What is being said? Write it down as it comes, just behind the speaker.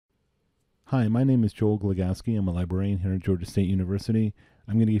Hi, my name is Joel Glogowski. I'm a librarian here at Georgia State University.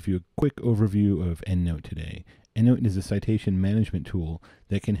 I'm going to give you a quick overview of EndNote today. EndNote is a citation management tool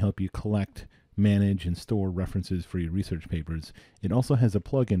that can help you collect, manage, and store references for your research papers. It also has a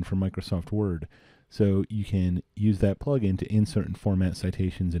plugin for Microsoft Word, so you can use that plugin to insert and format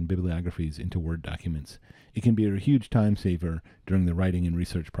citations and bibliographies into Word documents. It can be a huge time saver during the writing and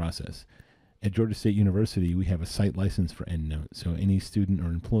research process. At Georgia State University, we have a site license for EndNote, so any student or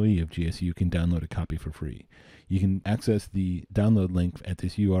employee of GSU can download a copy for free. You can access the download link at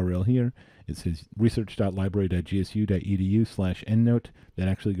this URL here. It says research.library.gsu.edu/EndNote. That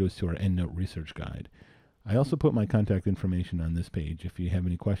actually goes to our EndNote research guide. I also put my contact information on this page. If you have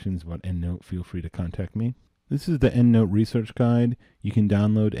any questions about EndNote, feel free to contact me. This is the EndNote research guide. You can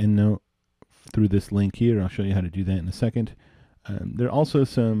download EndNote through this link here. I'll show you how to do that in a second. There are also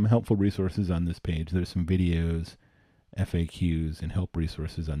some helpful resources on this page. There's some videos, FAQs, and help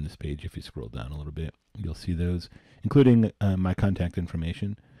resources on this page. If you scroll down a little bit, you'll see those, including my contact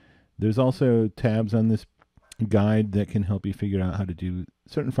information. There's also tabs on this guide that can help you figure out how to do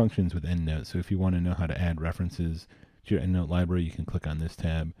certain functions with EndNote. So if you want to know how to add references to your EndNote library, you can click on this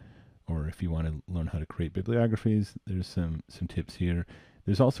tab. Or if you want to learn how to create bibliographies, there's some tips here.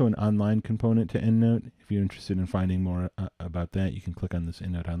 There's also an online component to EndNote. If you're interested in finding more about that, you can click on this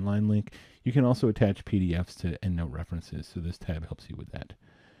EndNote online link. You can also attach PDFs to EndNote references, so this tab helps you with that.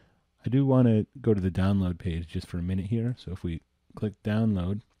 I do want to go to the download page just for a minute here. So if we click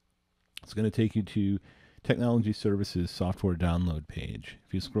download, it's going to take you to Technology Services Software Download page.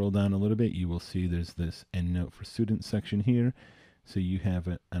 If you scroll down a little bit, you will see there's this EndNote for Students section here. So you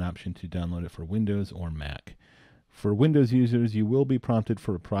have an option to download it for Windows or Mac. For Windows users, you will be prompted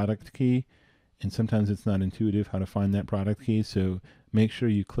for a product key, and sometimes it's not intuitive how to find that product key, so make sure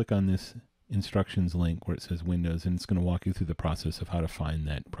you click on this instructions link where it says Windows, and it's going to walk you through the process of how to find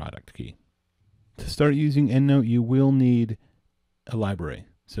that product key. To start using EndNote, you will need a library.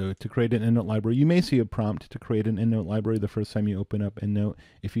 So to create an EndNote library, you may see a prompt to create an EndNote library the first time you open up EndNote.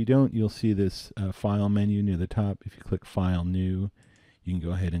 If you don't, you'll see this file menu near the top. If you click File, New, you can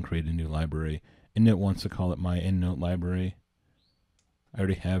go ahead and create a new library. EndNote wants to call it My EndNote Library. I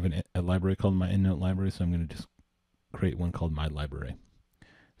already have a library called My EndNote Library, so I'm going to just create one called My Library.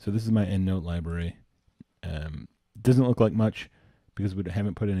 So this is my EndNote library. Doesn't look like much because we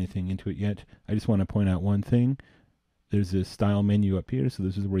haven't put anything into it yet. I just want to point out one thing. There's this style menu up here, so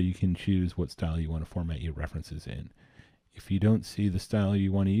this is where you can choose what style you want to format your references in. If you don't see the style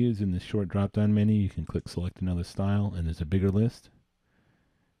you want to use in this short drop-down menu, you can click Select Another Style, and there's a bigger list.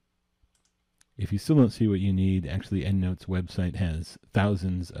 If you still don't see what you need, actually EndNote's website has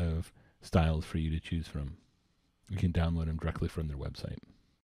thousands of styles for you to choose from. You can download them directly from their website.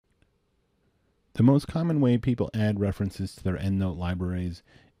 The most common way people add references to their EndNote libraries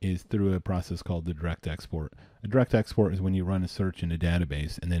is through a process called the direct export. A direct export is when you run a search in a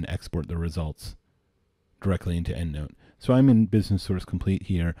database and then export the results directly into EndNote. So I'm in Business Source Complete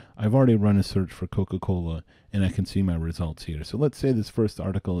here. I've already run a search for Coca-Cola and I can see my results here. So let's say this first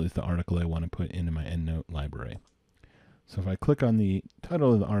article is the article I want to put into my EndNote library. So if I click on the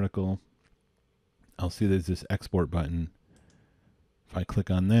title of the article, I'll see there's this export button. If I click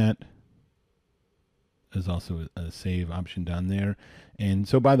on that, there's also a save option down there. And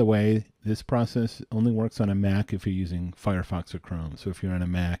so by the way, this process only works on a Mac if you're using Firefox or Chrome. So if you're on a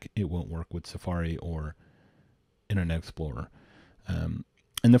Mac, it won't work with Safari or Internet Explorer. And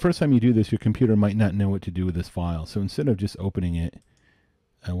the first time you do this, your computer might not know what to do with this file. So instead of just opening it,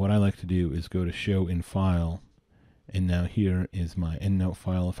 what I like to do is go to Show in File. And now here is my EndNote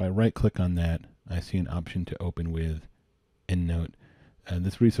file. If I right click on that, I see an option to open with EndNote.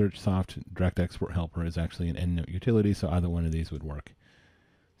 This ResearchSoft Direct Export Helper is actually an EndNote utility, so either one of these would work.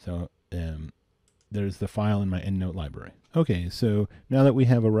 So there's the file in my EndNote library. Okay, so now that we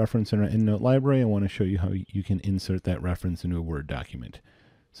have a reference in our EndNote library, I want to show you how you can insert that reference into a Word document.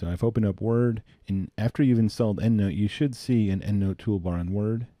 So I've opened up Word, and after you've installed EndNote, you should see an EndNote toolbar in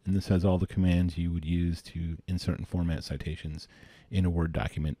Word, and this has all the commands you would use to insert and format citations in a Word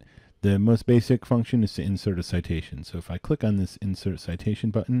document. The most basic function is to insert a citation. So if I click on this Insert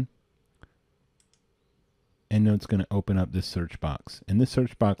Citation button, EndNote's going to open up this search box. And this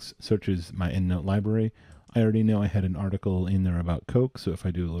search box searches my EndNote library. I already know I had an article in there about Coke, so if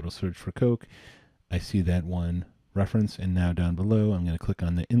I do a little search for Coke, I see that one reference. And now down below, I'm going to click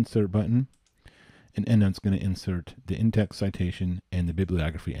on the Insert button, and EndNote's going to insert the in-text citation and the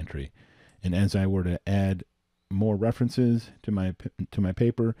bibliography entry. And as I were to add more references to my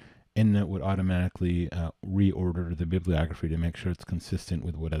paper, EndNote would automatically reorder the bibliography to make sure it's consistent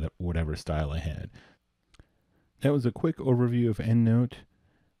with whatever style I had. That was a quick overview of EndNote.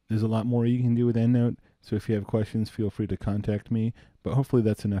 There's a lot more you can do with EndNote, so if you have questions, feel free to contact me, but hopefully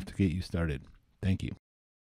that's enough to get you started. Thank you.